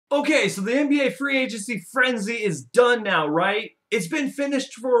Okay, so the NBA free agency frenzy is done now, right? It's been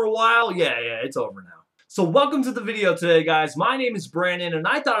finished for a while. Yeah, it's over now. So welcome to the video today, guys. My name is Brandon, and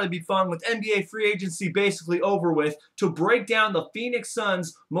I thought it'd be fun with NBA free agency basically over with to break down the Phoenix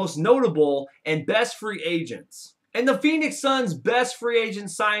Suns' most notable and best free agents. And the Phoenix Suns' best free agent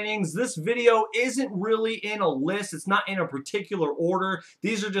signings, this video isn't really in a list. It's not in a particular order.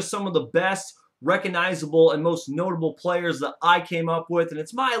 These are just some of the best recognizable and most notable players that I came up with, and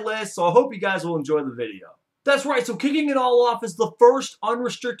it's my list, so I hope you guys will enjoy the video. That's right, so kicking it all off is the first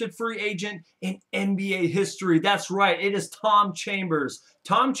unrestricted free agent in NBA history. That's right, it is Tom Chambers.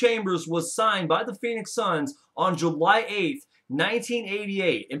 Tom Chambers was signed by the Phoenix Suns on July 8th,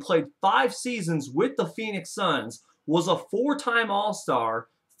 1988, and played 5 seasons with the Phoenix Suns, was a 4-time All-Star,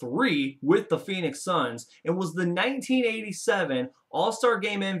 3 with the Phoenix Suns, and was the 1987 All-Star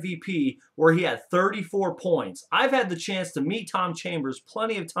Game MVP where he had 34 points. I've had the chance to meet Tom Chambers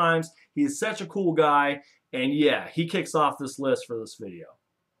plenty of times. He is such a cool guy, and yeah, he kicks off this list for this video.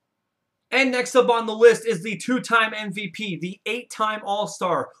 And next up on the list is the 2-time MVP, the 8-time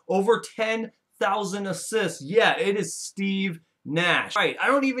All-Star, over 10,000 assists. Yeah, it is Steve Nash. Right, I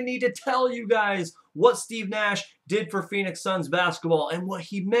don't even need to tell you guys what Steve Nash did for Phoenix Suns basketball and what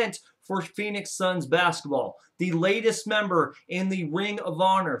he meant for Phoenix Suns basketball. The latest member in the Ring of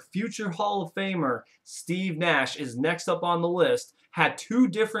Honor, future Hall of Famer, Steve Nash is next up on the list. Had 2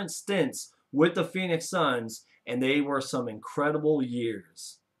 different stints with the Phoenix Suns, and they were some incredible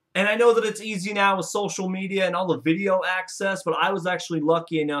years. And I know that it's easy now with social media and all the video access, but I was actually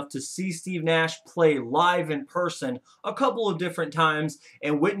lucky enough to see Steve Nash play live in person a couple of different times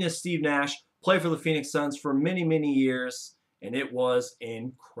and witness Steve Nash play for the Phoenix Suns for many, many years, and it was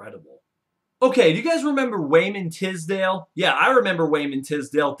incredible. Okay, do you guys remember Wayman Tisdale? Yeah, I remember Wayman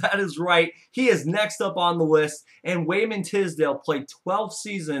Tisdale. That is right. He is next up on the list, and Wayman Tisdale played 12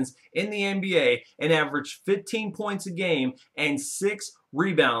 seasons in the NBA and averaged 15 points a game and 6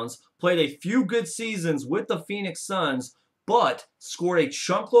 rebounds, played a few good seasons with the Phoenix Suns, but scored a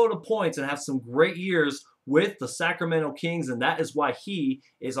chunk load of points and have some great years with the Sacramento Kings, and that is why he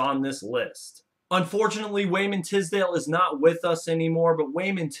is on this list. Unfortunately, Wayman Tisdale is not with us anymore, but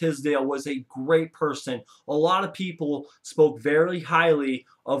Wayman Tisdale was a great person. A lot of people spoke very highly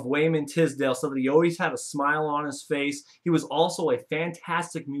of Wayman Tisdale, so that he always had a smile on his face. He was also a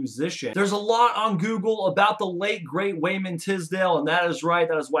fantastic musician. There's a lot on Google about the late, great Wayman Tisdale, and that is right.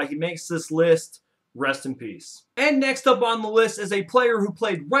 That is why he makes this list. Rest in peace. And next up on the list is a player who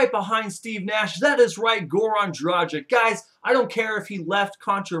played right behind Steve Nash. That is right, Goran Dragic. Guys, I don't care if he left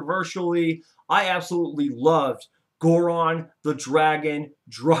controversially. I absolutely loved Goran the Dragon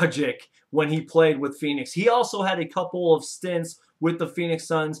Dragic when he played with Phoenix. He also had a couple of stints with the Phoenix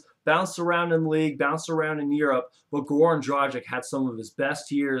Suns, bounced around in the league, bounced around in Europe, but Goran Dragic had some of his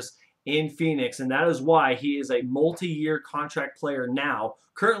best years in Phoenix, and that is why he is a multi-year contract player now,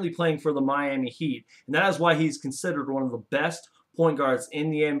 currently playing for the Miami Heat, and that is why he's considered one of the best point guards in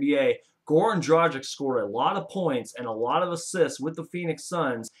the NBA. Goran Dragic scored a lot of points and a lot of assists with the Phoenix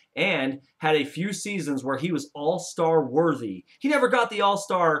Suns and had a few seasons where he was all-star worthy. He never got the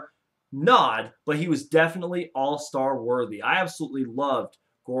all-star nod, but he was definitely all-star worthy. I absolutely loved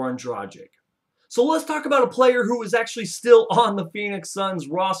Goran Dragic. So let's talk about a player who is actually still on the Phoenix Suns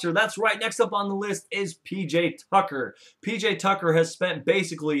roster. That's right, next up on the list is PJ Tucker. PJ Tucker has spent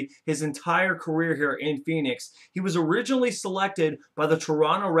basically his entire career here in Phoenix. He was originally selected by the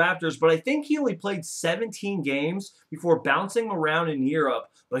Toronto Raptors, but I think he only played 17 games before bouncing around in Europe,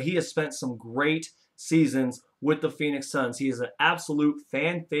 but he has spent some great seasons with the Phoenix Suns. He is an absolute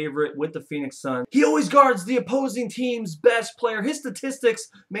fan favorite with the Phoenix Suns. He always guards the opposing team's best player. His statistics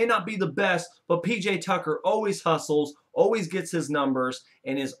may not be the best, but PJ Tucker always hustles, always gets his numbers,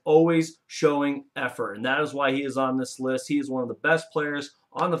 and is always showing effort. And that is why he is on this list. He is one of the best players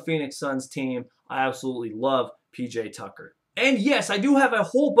on the Phoenix Suns team. I absolutely love PJ Tucker. And yes, I do have a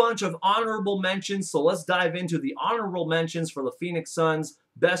whole bunch of honorable mentions, so let's dive into the honorable mentions for the Phoenix Suns'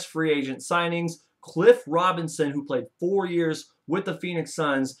 best free agent signings. Cliff Robinson, who played 4 years with the Phoenix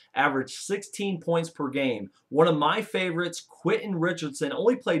Suns, averaged 16 points per game. One of my favorites, Quentin Richardson,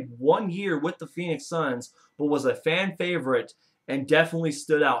 only played 1 year with the Phoenix Suns, but was a fan favorite and definitely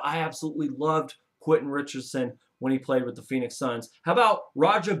stood out. I absolutely loved Quentin Richardson when he played with the Phoenix Suns. How about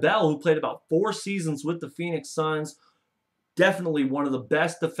Raja Bell, who played about 4 seasons with the Phoenix Suns? Definitely one of the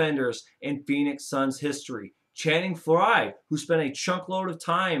best defenders in Phoenix Suns history. Channing Frye, who spent a chunk load of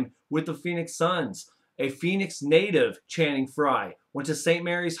time with the Phoenix Suns. A Phoenix native, Channing Frye, went to St.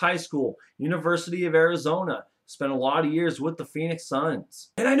 Mary's High School, University of Arizona. spent a lot of years with the Phoenix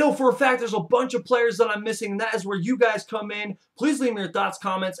Suns. And I know for a fact there's a bunch of players that I'm missing, and that is where you guys come in. Please leave me your thoughts,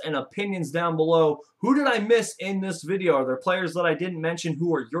 comments, and opinions down below. Who did I miss in this video? Are there players that I didn't mention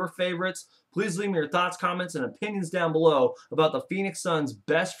who are your favorites? Please leave me your thoughts, comments, and opinions down below about the Phoenix Suns'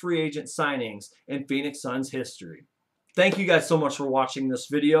 best free agent signings in Phoenix Suns history. Thank you guys so much for watching this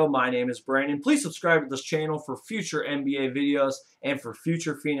video. My name is Brandon. Please subscribe to this channel for future NBA videos and for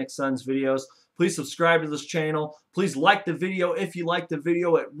future Phoenix Suns videos. Please subscribe to this channel. Please like the video if you like the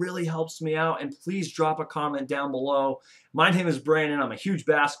video. It really helps me out. And please drop a comment down below. My name is Brandon. I'm a huge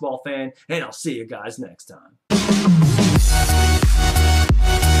basketball fan. And I'll see you guys next time.